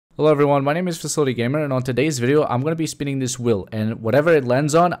Hello everyone, my name is Facility Gamer, and on today's video, I'm going to be spinning this wheel, and whatever it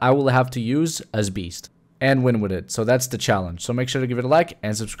lands on, I will have to use as Beast. And win with it, so that's the challenge. So make sure to give it a like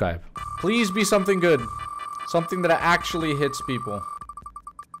and subscribe. Please be something good. Something that actually hits people.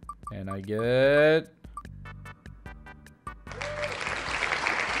 And I get...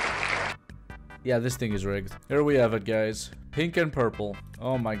 Yeah, this thing is rigged. Here we have it, guys. Pink and purple.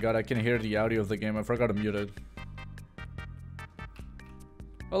 Oh my god, I can hear the audio of the game. I forgot to mute it.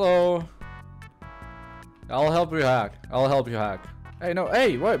 Hello. I'll help you hack. I'll help you hack. Hey, no.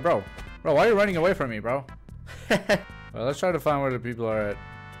 Hey, what, bro? Bro, why are you running away from me, bro? Well, let's try to find where the people are at.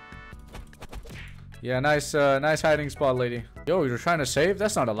 Yeah, nice hiding spot, lady. Yo, you're trying to save?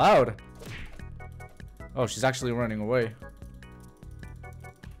 That's not allowed. Oh, she's actually running away.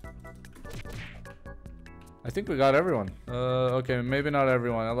 I think we got everyone. Okay, maybe not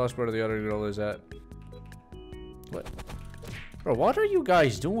everyone. I lost where the other girl is at. What? Bro, what are you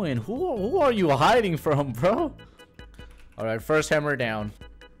guys doing? Who are you hiding from, bro? Alright, first hammer down.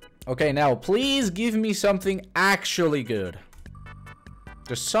 Okay, now please give me something actually good.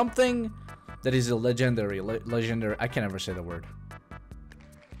 There's something that is a legendary. Legendary. I can never say the word.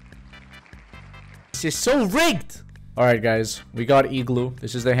 This is so rigged! Alright, guys. We got igloo.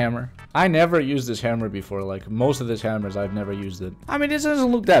 This is the hammer. I never used this hammer before. Like, most of these hammers, I've never used it. I mean, it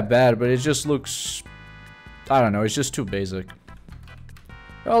doesn't look that bad, but it just looks... I don't know. It's just too basic.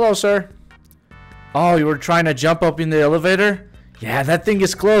 Hello, sir. Oh, you were trying to jump up in the elevator? Yeah, that thing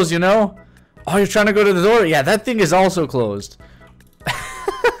is closed, you know? Oh, you're trying to go to the door? Yeah, that thing is also closed.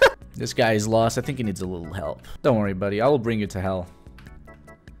 This guy is lost. I think he needs a little help. Don't worry, buddy. I will bring you to hell.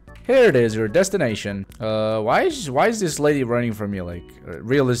 Here it is, your destination. Why is this lady running from you, like,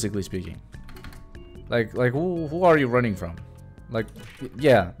 realistically speaking? Like, who are you running from? Like,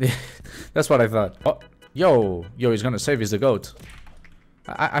 yeah. That's what I thought. Oh, yo, he's gonna save. He's the goat.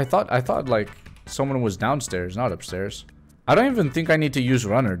 I thought like someone was downstairs, not upstairs. I don't even think I need to use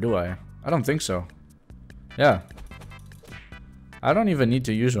runner, do I? I don't think so. Yeah. I don't even need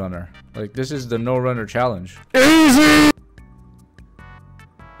to use runner. Like, this is the no runner challenge. Easy!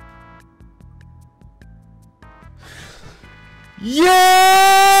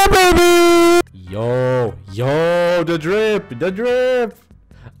 Yeah, baby! Yo, the drip!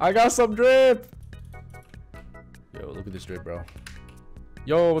 I got some drip! Yo, look at this drip, bro.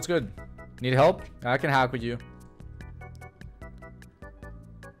 Yo, what's good? Need help? I can hack with you.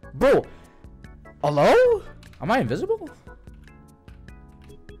 Bro! Hello? Am I invisible?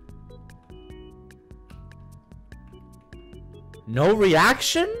 No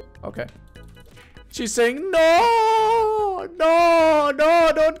reaction? Okay. She's saying, no,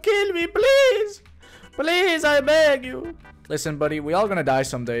 don't kill me, please. Please, I beg you. Listen, buddy, we all gonna die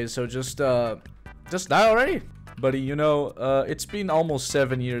someday, so just die already. Buddy, you know, it's been almost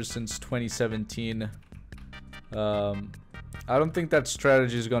 7 years since 2017. I don't think that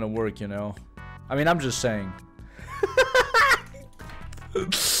strategy is gonna work, you know. I mean, I'm just saying.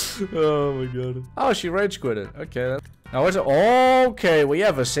 Oh my god. Oh, she rage quit it. Okay. Now what's it? Okay, we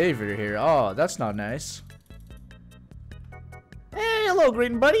have a savior here. Oh, that's not nice. Hey, hello,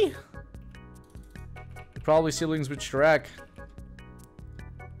 green buddy. You're probably siblings with Shrek.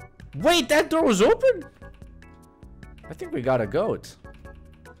 Wait, that door was open? I think we got a goat.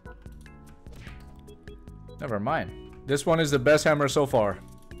 Never mind. This one is the best hammer so far.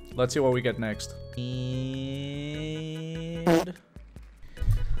 Let's see what we get next. And...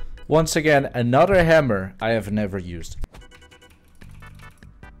 once again, another hammer I have never used.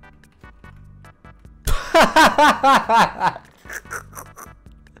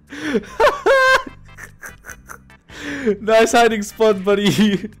 Nice hiding spot,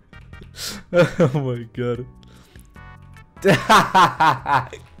 buddy. Oh my god.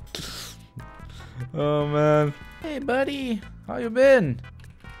 Oh man. Hey buddy, how you been?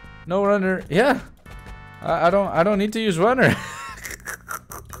 No runner. Yeah. I don't need to use runner.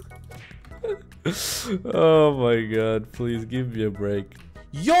 Oh my god, please give me a break.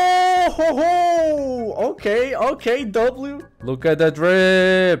 Yo ho ho! Okay, W. Look at that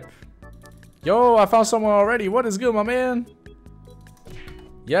drip. Yo, I found someone already. What is good, my man?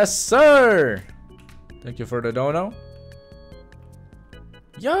 Yes, sir. Thank you for the dono.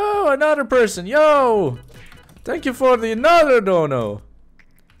 Yo, another person. Yo, thank you for the another dono.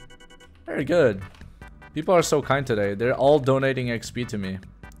 Very good. People are so kind today. They're all donating XP to me.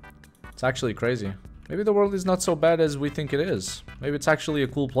 It's actually crazy. Maybe the world is not so bad as we think it is. Maybe it's actually a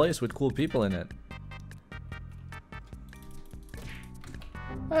cool place with cool people in it.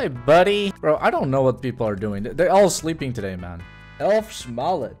 Hey, buddy. Bro, I don't know what people are doing. They're all sleeping today, man. Elf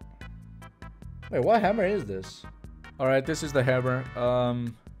Smollett. Wait, what hammer is this? Alright, this is the hammer.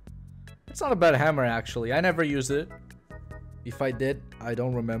 It's not a bad hammer, actually. I never used it. If I did, I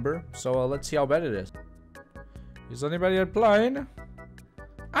don't remember. So let's see how bad it is. Is anybody applying?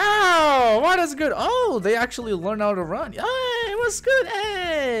 Oh, what is good? Oh, they actually learn how to run. Hey, what's good?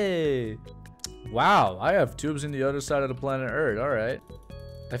 Hey. Wow, I have tubes in the other side of the planet Earth. All right.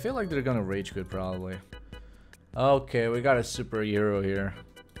 I feel like they're gonna rage quit probably. Okay, we got a superhero here.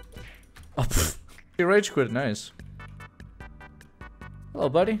 Oh, he rage quit. Nice. Hello,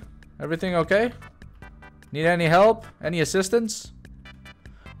 buddy. Everything okay? Need any help? Any assistance?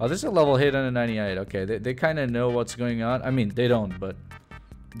 Oh, this is a level 898. Okay, they kind of know what's going on. I mean, they don't, but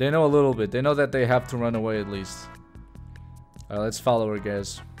they know a little bit. They know that they have to run away at least. Let's follow her,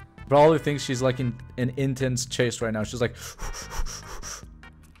 guys. Probably thinks she's like in an intense chase right now. She's like...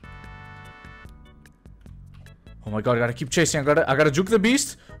 Oh my god, I gotta keep chasing. I gotta juke the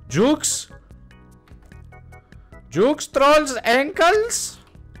beast. Jukes. Jukes trolls ankles.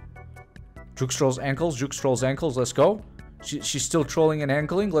 Jukes trolls ankles. Jukes trolls ankles. Let's go. She's still trolling and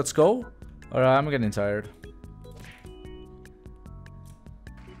ankling. Let's go. Alright, I'm getting tired.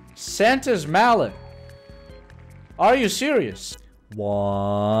 Santa's mallet. Are you serious?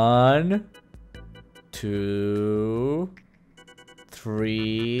 1, 2,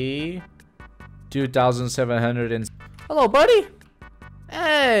 3, 2,700 and... Hello, buddy.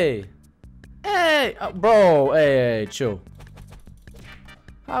 Hey. Hey. Oh, bro. Hey, chill.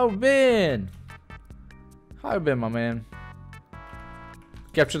 How been? How you been, my man?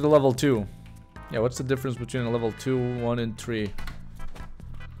 Capture the level 2. Yeah, what's the difference between a level 2, 1, and 3?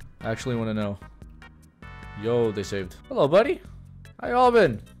 I actually want to know. Yo, they saved. Hello, buddy. How you all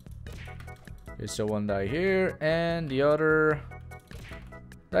been? Okay, so one die here, and the other...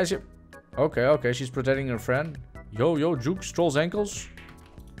 Dies here. Okay, okay, she's protecting her friend. Yo, Juke trolls ankles.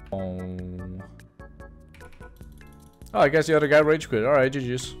 Oh, I guess the other guy rage quit. Alright,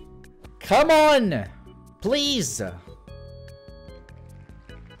 GG's. Come on! Please!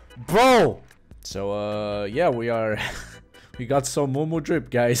 Bro! So, yeah, we are... we got some Momo drip,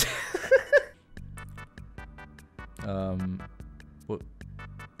 guys. What?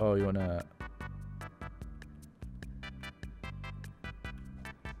 Oh, you wanna...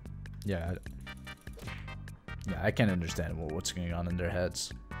 Yeah, I can't understand what's going on in their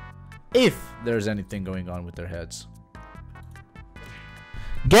heads. If there's anything going on with their heads.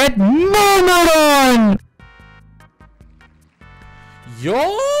 Get Momo on!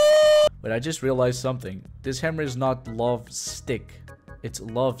 Yo! But I just realized something. This hammer is not love stick. It's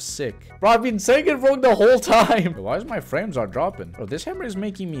love sick. Bro, I've been saying it wrong the whole time. Why is my frames are dropping? Bro, this hammer is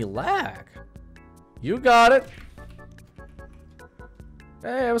making me lag. You got it.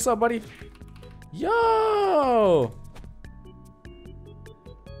 Hey, what's up, buddy? Yo!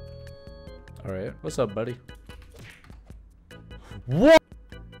 Alright, what's up, buddy? What?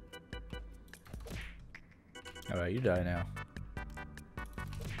 Alright, you die now.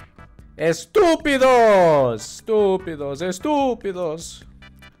 Estúpidos! Estúpidos, estúpidos.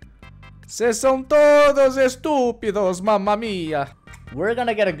 Se son todos estúpidos, mamma mia. We're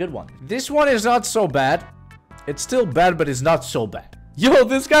gonna get a good one. This one is not so bad. It's still bad, but it's not so bad. Yo,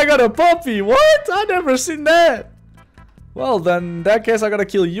 this guy got a puppy. What? I never seen that. Well, then in that case, I gotta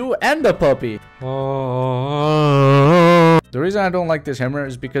kill you and the puppy. The reason I don't like this hammer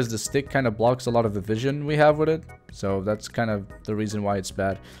is because the stick kind of blocks a lot of the vision we have with it. So that's kind of the reason why it's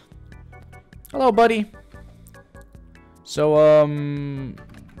bad. Hello, buddy. So, do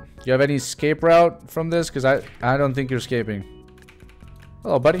you have any escape route from this? Because I don't think you're escaping.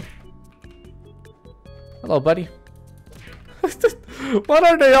 Hello, buddy. Hello, buddy. What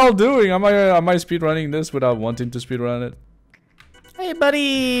are they all doing? Am I speedrunning this without wanting to speedrun it? Hey,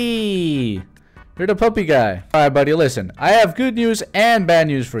 buddy! You're the puppy guy. Alright, buddy, listen. I have good news and bad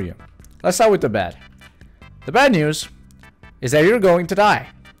news for you. Let's start with the bad. The bad news is that you're going to die.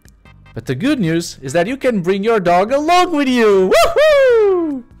 But the good news is that you can bring your dog along with you.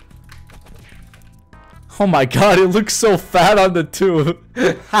 Woohoo! Oh my god, it looks so fat on the tube.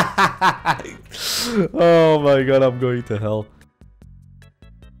 Oh my god, I'm going to hell.